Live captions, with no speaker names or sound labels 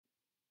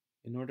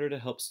In order to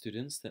help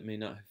students that may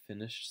not have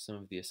finished some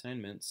of the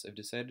assignments, I've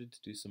decided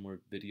to do some more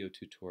video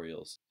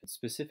tutorials. And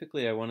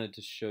specifically, I wanted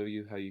to show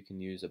you how you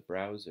can use a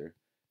browser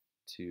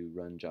to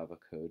run Java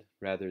code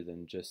rather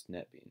than just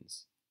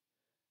NetBeans.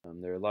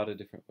 There are a lot of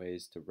different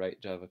ways to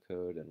write Java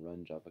code and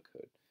run Java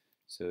code.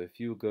 So if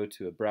you go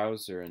to a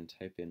browser and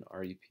type in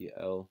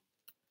repl.it,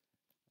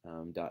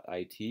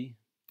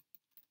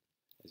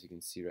 as you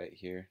can see right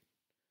here,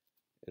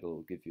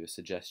 it'll give you a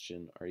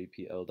suggestion,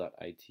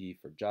 repl.it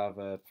for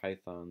Java,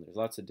 Python. There's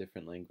lots of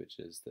different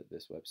languages that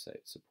this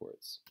website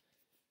supports.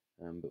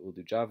 But we'll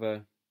do Java.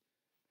 If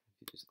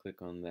you just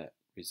click on that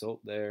result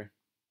there,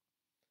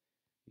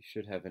 you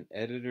should have an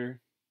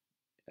editor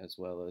as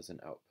well as an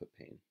output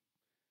pane.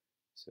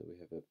 So we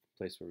have a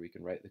place where we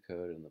can write the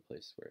code and the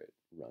place where it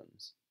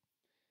runs.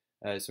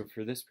 So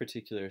for this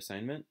particular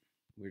assignment,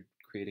 we're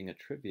creating a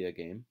trivia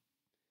game.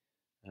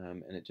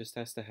 And it just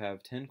has to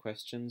have 10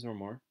 questions or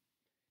more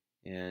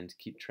and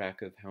keep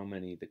track of how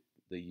many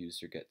the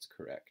user gets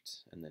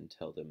correct and then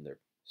tell them their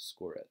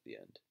score at the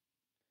end.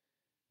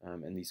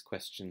 And these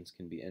questions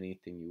can be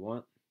anything you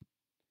want.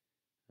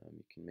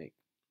 You can make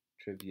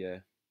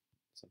trivia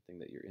something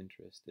that you're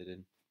interested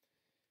in.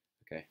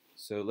 Okay,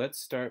 so let's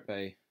start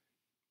by,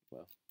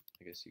 well,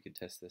 I guess you could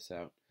test this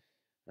out.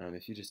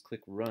 If you just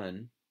click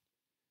run,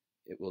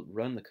 it will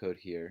run the code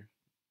here.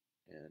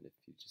 And if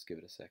you just give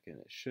it a second,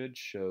 it should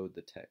show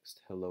the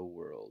text, hello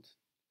world.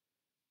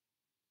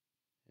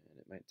 And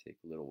it might take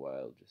a little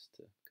while just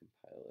to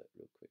compile it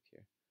real quick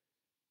here.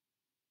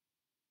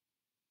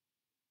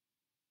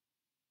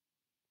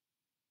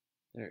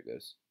 There it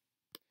goes.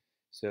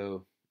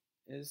 So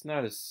it's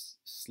not as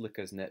slick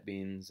as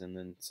NetBeans, and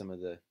then some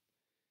of the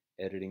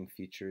editing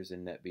features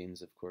in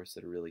NetBeans, of course,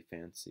 that are really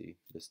fancy.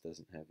 This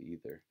doesn't have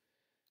either.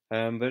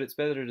 But it's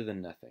better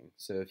than nothing.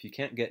 So if you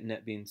can't get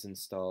NetBeans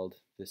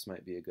installed, this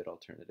might be a good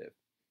alternative.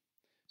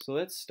 So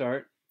let's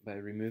start by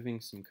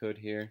removing some code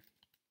here.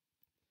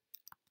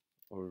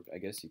 Or I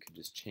guess you could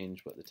just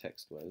change what the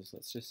text was.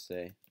 Let's just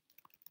say,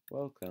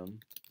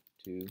 welcome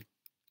to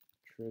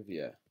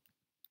trivia.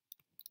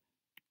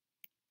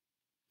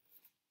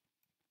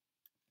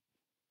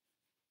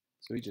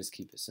 So we just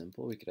keep it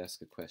simple. We could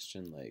ask a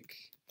question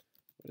like,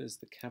 what is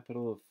the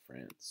capital of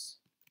France?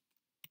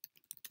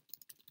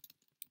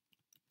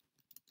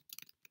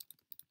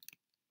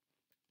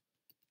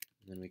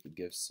 And then we could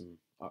give some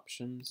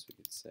options. We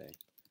could say,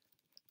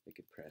 we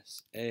could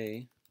press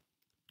A.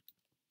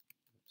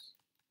 Oops.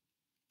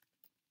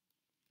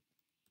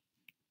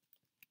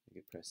 We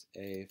could press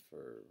A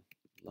for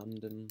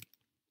London.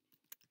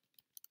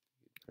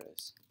 We could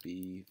press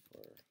B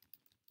for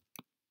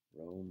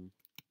Rome.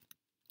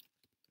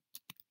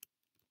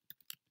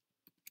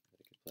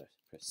 We could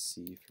press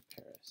C for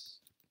Paris.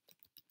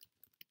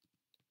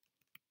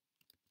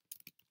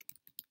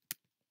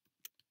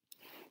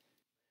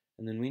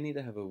 And then we need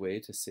to have a way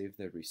to save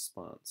the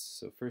response.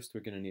 So first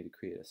we're going to need to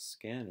create a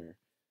scanner,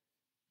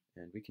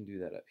 and we can do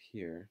that up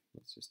here.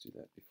 Let's just do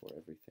that before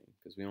everything,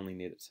 because we only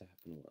need it to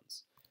happen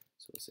once.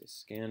 So we'll say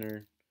scanner,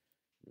 and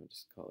we'll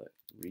just call it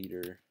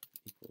reader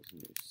equals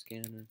new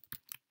scanner,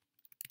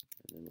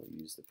 and then we'll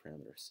use the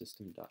parameter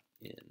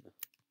system.in,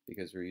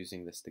 because we're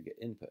using this to get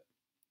input.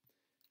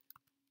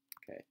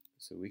 Okay,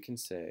 so we can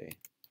say,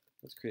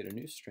 let's create a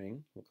new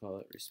string. We'll call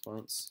it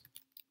response,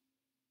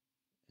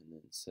 and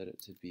then set it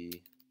to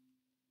be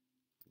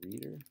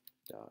reader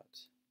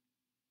dot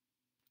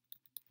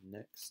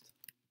next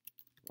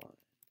line.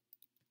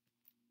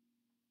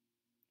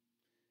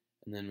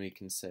 And then we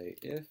can say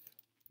if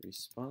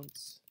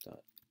response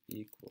dot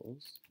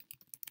equals,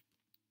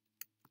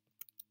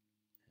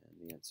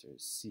 and the answer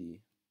is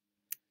C,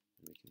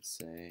 and we can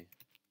say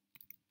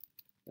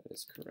that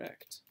is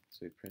correct.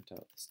 So we print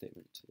out the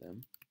statement to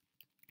them.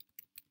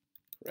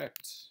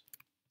 Correct.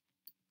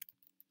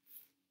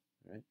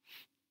 All right.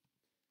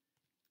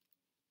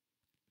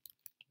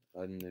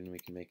 And then we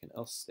can make an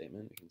else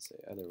statement. We can say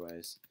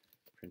otherwise,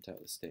 print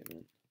out the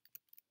statement.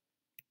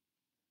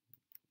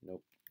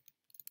 Nope.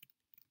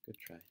 Good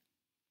try. Or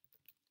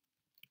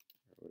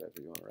whatever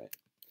you want to write.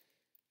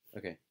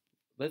 Okay,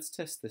 let's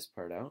test this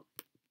part out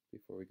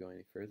before we go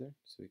any further.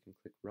 So we can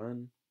click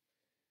run,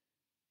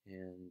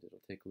 and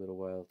it'll take a little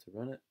while to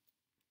run it.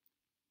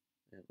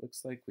 And it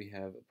looks like we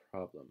have a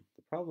problem.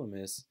 The problem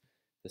is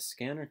the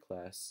scanner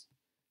class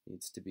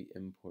needs to be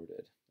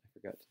imported. I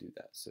forgot to do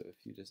that. So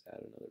if you just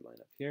add another line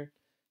up here,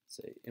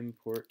 say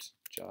import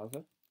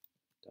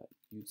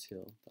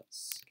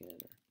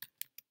java.util.scanner.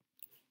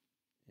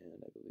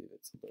 And I believe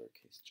it's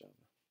lowercase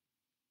java.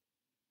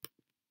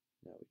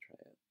 Now we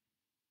try it.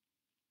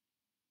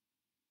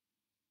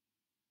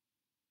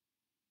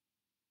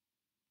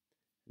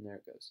 And there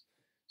it goes.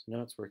 So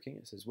now it's working.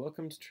 It says,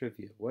 welcome to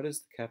trivia. What is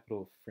the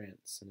capital of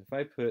France? And if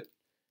I put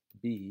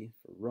B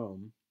for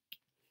Rome,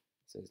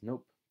 it says,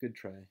 nope, good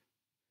try.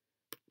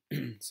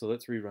 So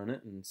let's rerun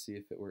it and see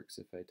if it works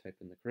if I type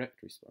in the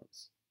correct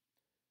response.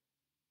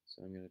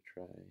 So I'm going to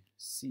try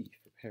C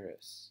for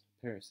Paris.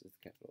 Paris is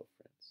the capital of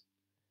France.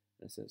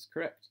 And it says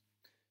correct.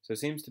 So it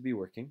seems to be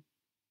working.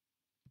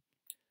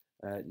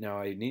 Now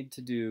I need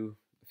to do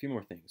a few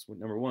more things.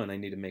 Number one, I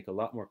need to make a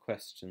lot more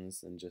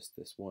questions than just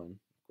this one,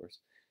 of course.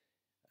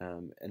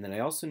 And then I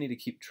also need to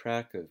keep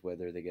track of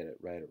whether they get it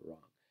right or wrong.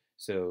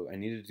 So I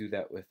need to do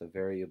that with a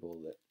variable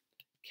that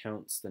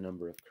counts the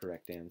number of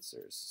correct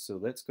answers. So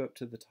let's go up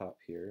to the top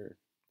here,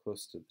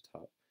 close to the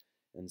top,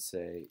 and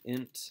say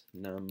int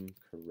num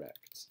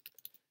correct.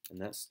 And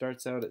that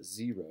starts out at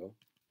 0.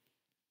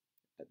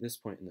 At this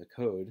point in the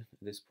code,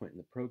 at this point in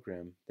the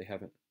program, they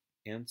haven't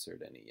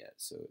answered any yet,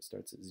 so it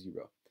starts at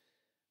 0.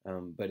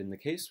 But in the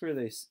case where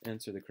they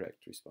answer the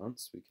correct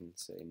response, we can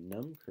say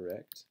num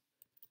correct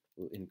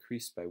will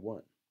increase by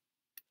 1.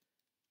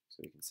 So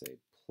we can say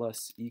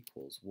plus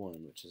equals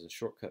 1, which is a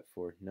shortcut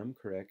for num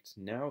correct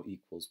now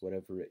equals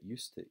whatever it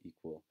used to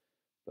equal,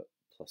 but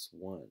plus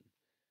 1.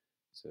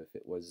 So if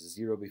it was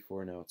 0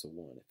 before, now it's a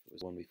 1. If it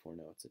was 1 before,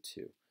 now it's a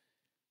 2.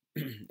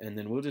 And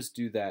then we'll just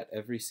do that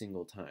every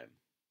single time.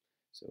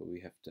 So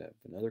we have to have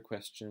another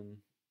question.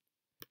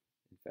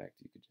 In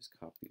fact, you could just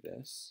copy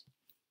this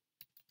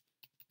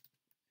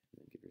and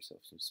then give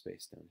yourself some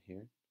space down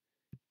here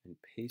and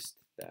paste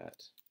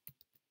that,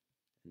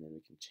 and then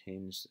we can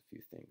change a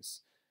few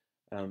things.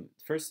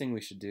 First thing we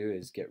should do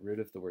is get rid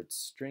of the word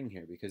string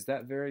here, because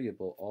that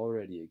variable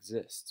already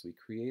exists. We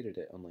created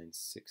it on line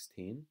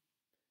 16,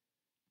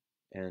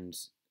 and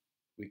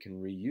we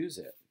can reuse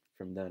it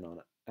from then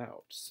on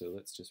out. So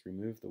let's just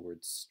remove the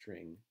word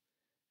string,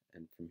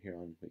 and from here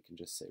on we can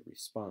just say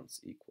response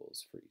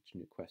equals for each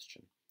new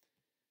question,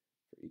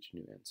 for each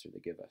new answer they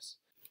give us.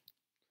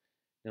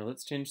 Now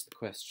let's change the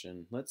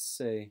question. Let's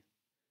say,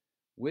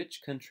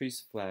 which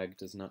country's flag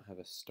does not have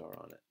a star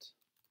on it?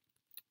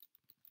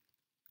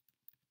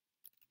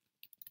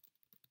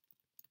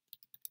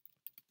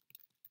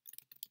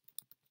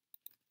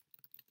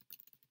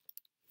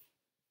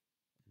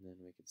 And then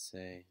we could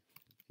say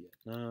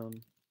Vietnam,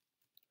 we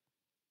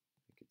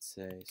could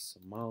say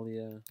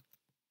Somalia,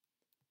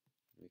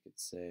 we could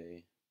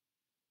say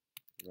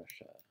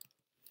Russia,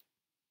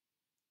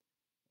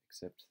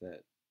 except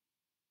that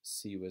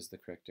C was the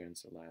correct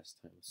answer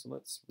last time. So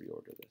let's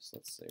reorder this.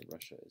 Let's say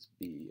Russia is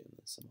B and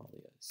then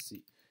Somalia is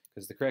C,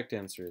 because the correct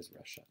answer is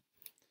Russia.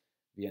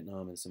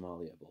 Vietnam and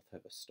Somalia both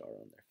have a star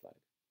on their flag.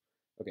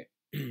 Okay,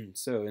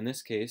 so in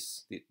this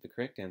case, the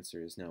correct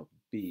answer is now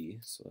B.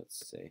 So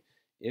let's say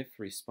if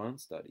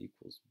response dot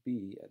equals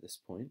B at this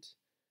point,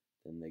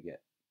 then they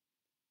get,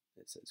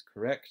 it says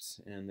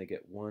correct, and they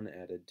get 1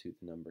 added to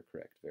the number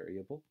correct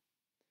variable.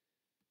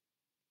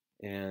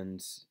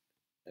 And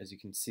as you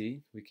can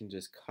see, we can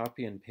just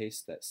copy and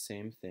paste that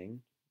same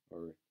thing,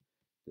 or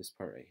this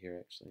part right here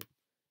actually.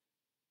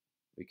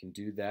 We can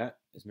do that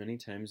as many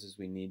times as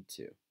we need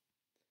to.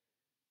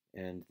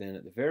 And then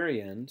at the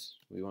very end,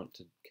 we want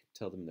to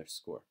tell them their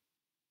score.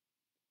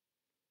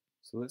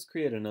 So let's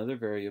create another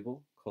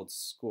variable called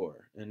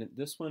score, and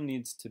this one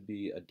needs to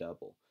be a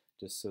double,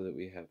 just so that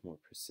we have more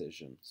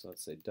precision. So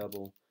let's say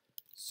double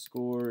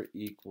score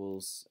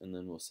equals, and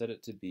then we'll set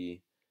it to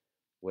be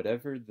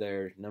whatever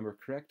their number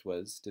correct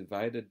was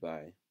divided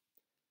by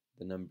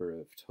the number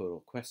of total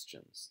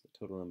questions, the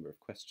total number of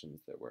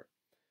questions there were.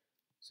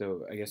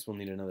 So I guess we'll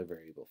need another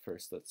variable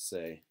first. Let's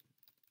say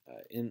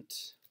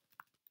int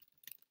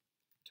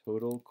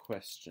total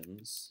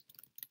questions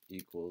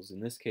equals,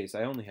 in this case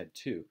I only had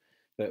 2,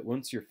 but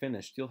once you're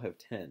finished you'll have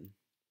 10.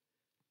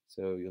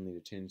 So you'll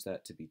need to change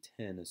that to be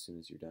 10 as soon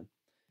as you're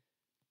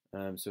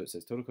done. So it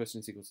says total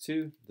questions equals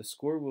 2. The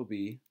score will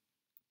be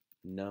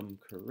num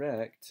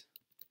correct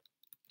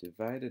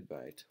divided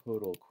by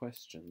total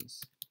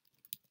questions.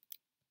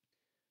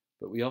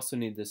 But we also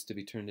need this to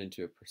be turned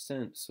into a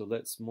percent, so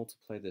let's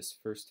multiply this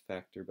first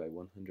factor by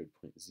 100.0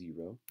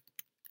 to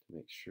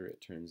make sure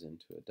it turns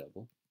into a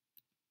double.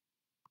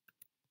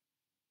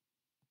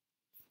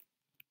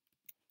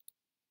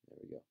 There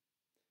we go.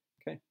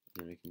 Okay,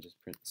 and then we can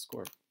just print the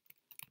score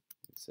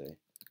and say,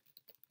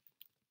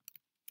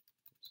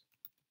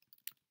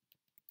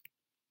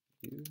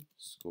 you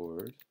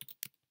scored,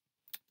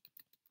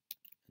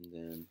 and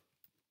then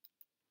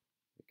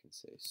we can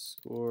say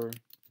score,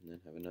 and then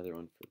have another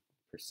one for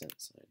percent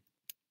sign.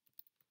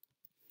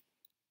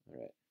 All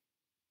right,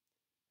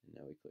 and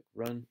now we click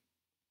run.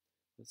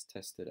 Let's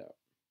test it out.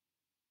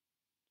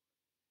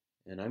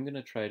 And I'm going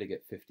to try to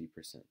get 50%,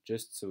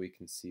 just so we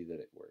can see that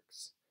it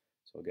works.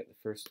 So I'll get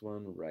the first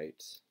one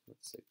right,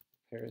 let's say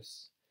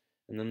Paris,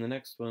 and then the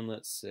next one,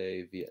 let's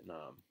say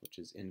Vietnam, which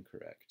is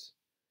incorrect.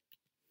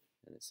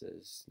 And it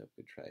says, nope,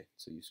 good try.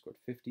 So you scored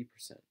 50%.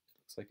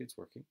 Looks like it's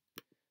working.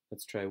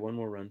 Let's try one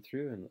more run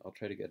through, and I'll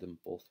try to get them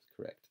both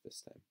correct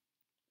this time.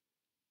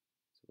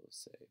 So we'll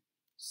say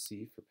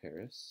C for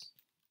Paris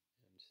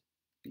and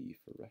B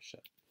for Russia.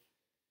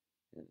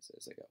 And it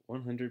says I got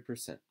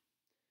 100%.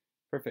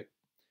 Perfect.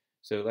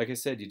 So like I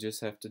said, you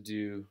just have to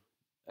do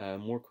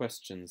more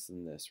questions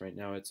than this. Right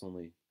now it's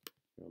only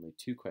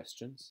 2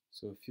 questions.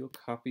 So if you'll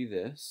copy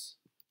this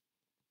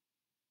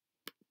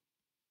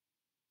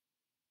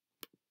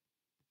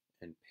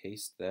and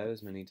paste that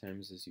as many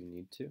times as you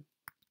need to, you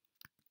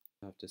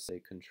have to say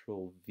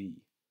Control V.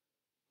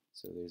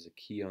 So there's a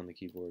key on the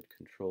keyboard,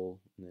 Control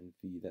and then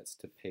V, that's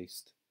to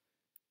paste.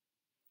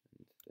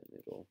 And then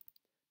it'll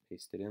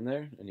paste it in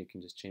there, and you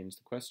can just change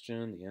the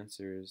question, the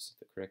answers,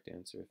 the correct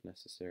answer if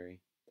necessary,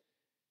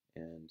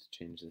 and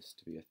change this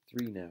to be a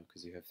 3 now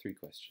because you have 3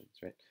 questions,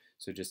 right?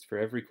 So just for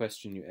every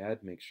question you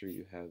add, make sure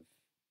you have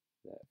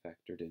that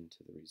factored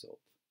into the result.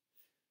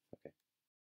 Okay.